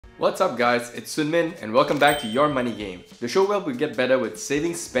What's up guys, it's Sunmin and welcome back to Your Money Game, the show where we get better with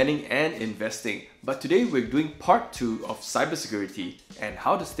saving, spending and investing. But today we're doing part 2 of cybersecurity and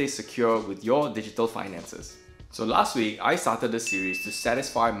how to stay secure with your digital finances. So last week I started a series to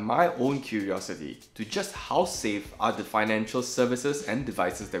satisfy my own curiosity to just how safe are the financial services and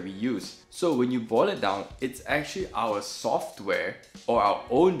devices that we use. So when you boil it down, it's actually our software or our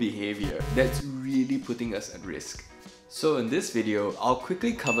own behavior that's really putting us at risk. So in this video, I'll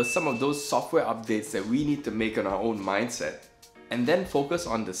quickly cover some of those software updates that we need to make on our own mindset, and then focus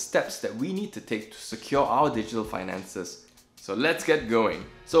on the steps that we need to take to secure our digital finances. So let's get going.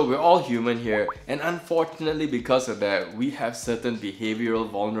 So we're all human here, and unfortunately because of that, we have certain behavioral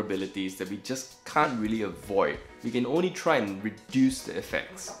vulnerabilities that we just can't really avoid. We can only try and reduce the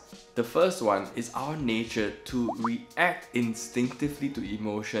effects. The first one is our nature to react instinctively to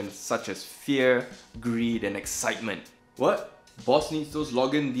emotions such as fear, greed and excitement. What? Boss needs those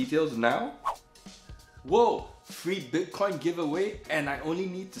login details now? Whoa! Free Bitcoin giveaway and I only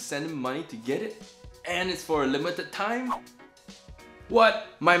need to send him money to get it? And it's for a limited time? What?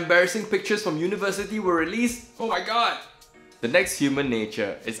 My embarrassing pictures from university were released? Oh my god! The next human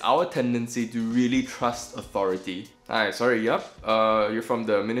nature is our tendency to really trust authority. Hi, sorry, you're from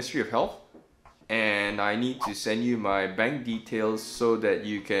the Ministry of Health? And I need to send you my bank details so that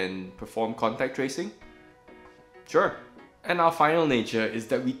you can perform contact tracing? Sure. And our final nature is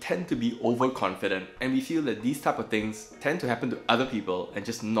that we tend to be overconfident and we feel that these type of things tend to happen to other people and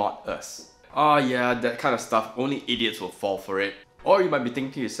just not us. Oh yeah, that kind of stuff, only idiots will fall for it. Or you might be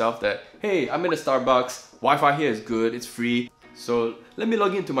thinking to yourself that, hey, I'm in a Starbucks, Wi-Fi here is good, it's free, so let me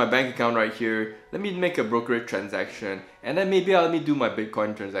log into my bank account right here, let me make a brokerage transaction, and then maybe let me do my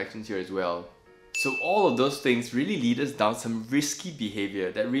Bitcoin transactions here as well. So all of those things really lead us down some risky behavior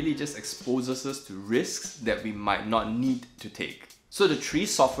that really just exposes us to risks that we might not need to take. So the 3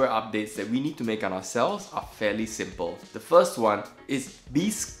 software updates that we need to make on ourselves are fairly simple. The first one is be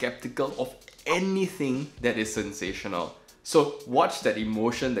skeptical of anything that is sensational. So watch that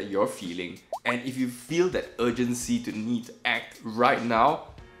emotion that you're feeling, and if you feel that urgency to need to act right now,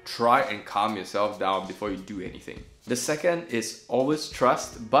 try and calm yourself down before you do anything. The second is always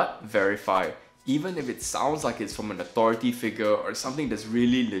trust but verify. Even if it sounds like it's from an authority figure or something that's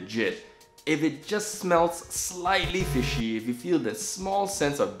really legit, if it just smells slightly fishy, if you feel that small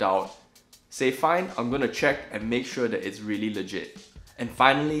sense of doubt, say fine, I'm gonna check and make sure that it's really legit. And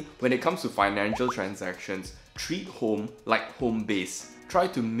finally, when it comes to financial transactions, treat home like home base. Try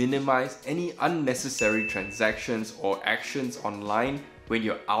to minimize any unnecessary transactions or actions online when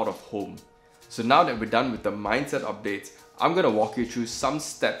you're out of home. So now that we're done with the mindset updates, I'm gonna walk you through some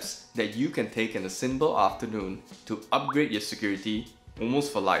steps that you can take in a simple afternoon to upgrade your security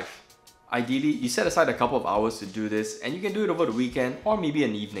almost for life. Ideally, you set aside a couple of hours to do this, and you can do it over the weekend or maybe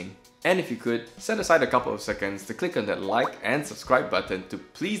an evening. And if you could, set aside a couple of seconds to click on that like and subscribe button to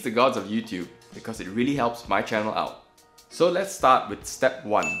please the gods of YouTube, because it really helps my channel out. So let's start with step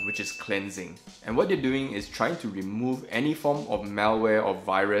 1, which is cleansing. And what you're doing is trying to remove any form of malware or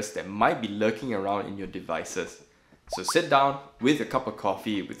virus that might be lurking around in your devices. So sit down with a cup of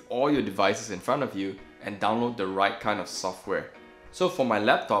coffee with all your devices in front of you and download the right kind of software. So for my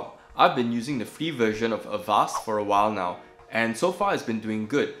laptop, I've been using the free version of Avast for a while now, and so far it's been doing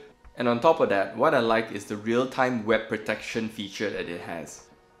good. And on top of that, what I like is the real-time web protection feature that it has.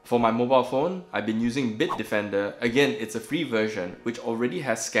 For my mobile phone, I've been using Bitdefender. Again, it's a free version which already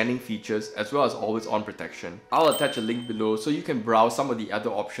has scanning features as well as always-on protection. I'll attach a link below so you can browse some of the other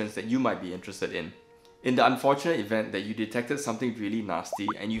options that you might be interested in. In the unfortunate event that you detected something really nasty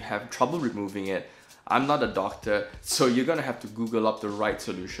and you have trouble removing it, I'm not a doctor, so you're gonna have to Google up the right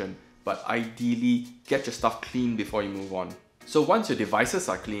solution, but ideally get your stuff clean before you move on. So once your devices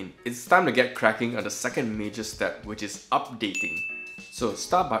are clean, it's time to get cracking on the second major step, which is updating. So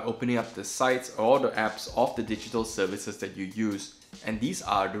start by opening up the sites or the apps of the digital services that you use, and these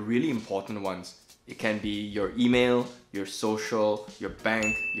are the really important ones. It can be your email, your social, your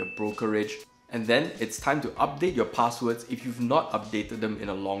bank, your brokerage, and then it's time to update your passwords if you've not updated them in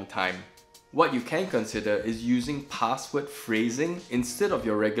a long time. What you can consider is using password phrasing instead of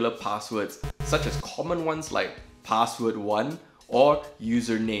your regular passwords, such as common ones like password1 or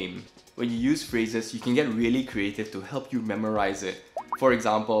username. When you use phrases, you can get really creative to help you memorize it. For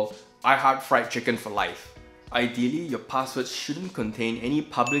example, I heart fried chicken for life. Ideally, your passwords shouldn't contain any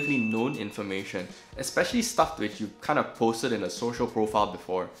publicly known information, especially stuff that you've kind of posted in a social profile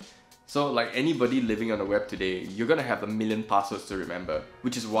before. So like anybody living on the web today, you're gonna have a million passwords to remember,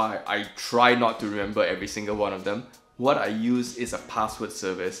 which is why I try not to remember every single one of them. What I use is a password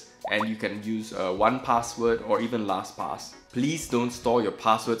service and you can use 1Password or even LastPass. Please don't store your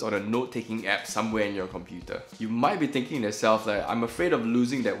passwords on a note-taking app somewhere in your computer. You might be thinking to yourself that I'm afraid of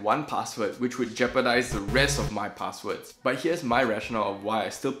losing that 1Password, which would jeopardize the rest of my passwords. But here's my rationale of why I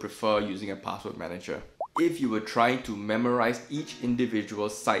still prefer using a password manager. If you were trying to memorize each individual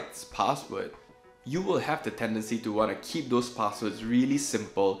site's password, you will have the tendency to want to keep those passwords really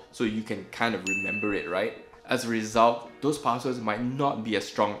simple so you can kind of remember it, right? As a result, those passwords might not be as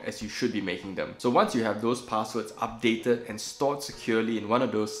strong as you should be making them. So once you have those passwords updated and stored securely in one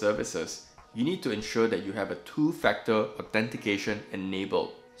of those services, you need to ensure that you have a two-factor authentication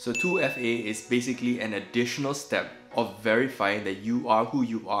enabled. So 2FA is basically an additional step of verifying that you are who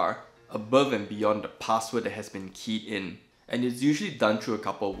you are above and beyond the password that has been keyed in. And it's usually done through a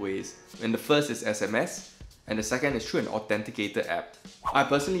couple of ways. And the first is SMS, and the second is through an authenticator app. I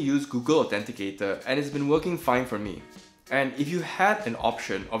personally use Google Authenticator and it's been working fine for me. And if you had an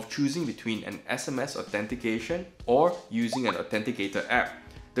option of choosing between an SMS authentication or using an authenticator app,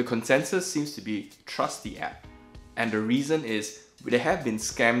 the consensus seems to be trust the app. And the reason is there have been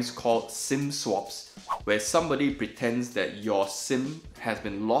scams called SIM swaps, where somebody pretends that your SIM has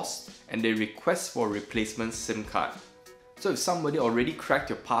been lost and they request for a replacement SIM card. So if somebody already cracked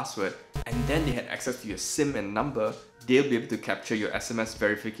your password and then they had access to your SIM and number, they'll be able to capture your SMS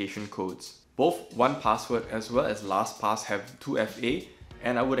verification codes. Both 1Password as well as LastPass have 2FA,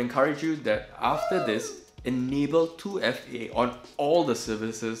 and I would encourage you that after this, enable 2FA on all the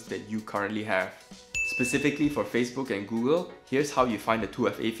services that you currently have. Specifically for Facebook and Google, here's how you find the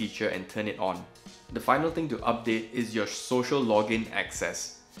 2FA feature and turn it on. The final thing to update is your social login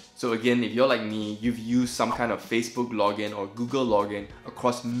access. So again, if you're like me, you've used some kind of Facebook login or Google login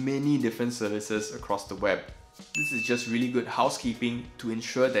across many different services across the web. This is just really good housekeeping to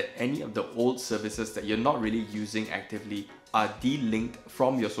ensure that any of the old services that you're not really using actively are delinked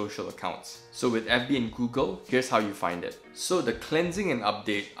from your social accounts. So with FB and Google, here's how you find it. So the cleansing and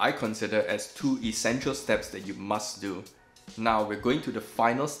update I consider as two essential steps that you must do. Now we're going to the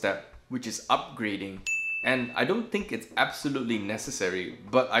final step, which is upgrading. And I don't think it's absolutely necessary,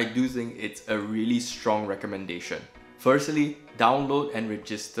 but I do think it's a really strong recommendation. Firstly, download and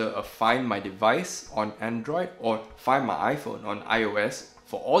register a Find My Device on Android or Find My iPhone on iOS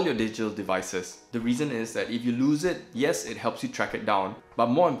for all your digital devices. The reason is that if you lose it, yes, it helps you track it down, but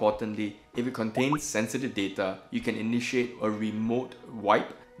more importantly, if it contains sensitive data, you can initiate a remote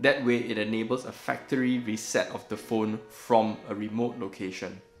wipe. That way it enables a factory reset of the phone from a remote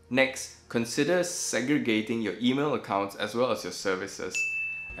location. Next, consider segregating your email accounts as well as your services.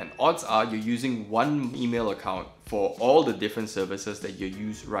 And odds are you're using one email account for all the different services that you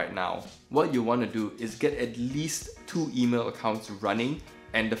use right now. What you want to do is get at least 2 email accounts running,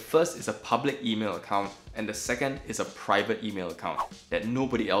 and the first is a public email account and the second is a private email account that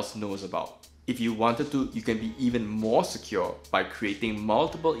nobody else knows about. If you wanted to, you can be even more secure by creating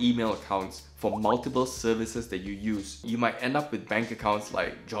multiple email accounts for multiple services that you use. You might end up with bank accounts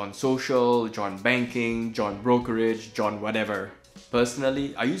like John Social, John Banking, John Brokerage, John whatever.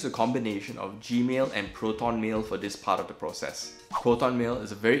 Personally, I use a combination of Gmail and ProtonMail for this part of the process. ProtonMail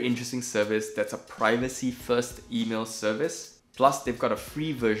is a very interesting service that's a privacy-first email service. Plus, they've got a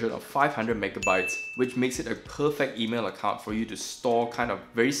free version of 500 megabytes, which makes it a perfect email account for you to store kind of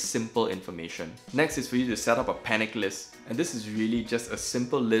very simple information. Next is for you to set up a panic list. And this is really just a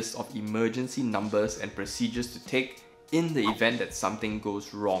simple list of emergency numbers and procedures to take in the event that something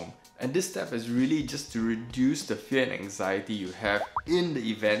goes wrong. And this step is really just to reduce the fear and anxiety you have in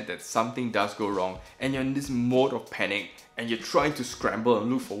the event that something does go wrong and you're in this mode of panic and you're trying to scramble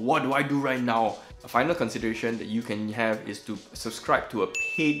and look for what do I do right now. A final consideration that you can have is to subscribe to a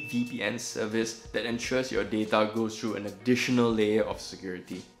paid VPN service that ensures your data goes through an additional layer of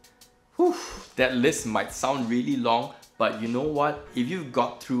security. Whew, that list might sound really long, but you know what? If you've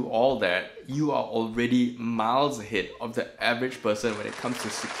got through all that, you are already miles ahead of the average person when it comes to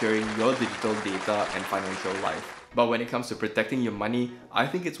securing your digital data and financial life. But when it comes to protecting your money, I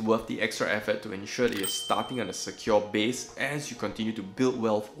think it's worth the extra effort to ensure that you're starting on a secure base as you continue to build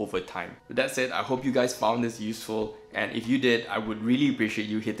wealth over time. With that said, I hope you guys found this useful, and if you did, I would really appreciate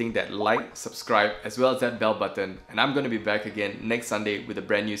you hitting that like, subscribe, as well as that bell button, and I'm going to be back again next Sunday with a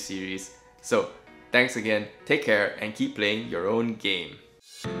brand new series. So, thanks again, take care, and keep playing your own game.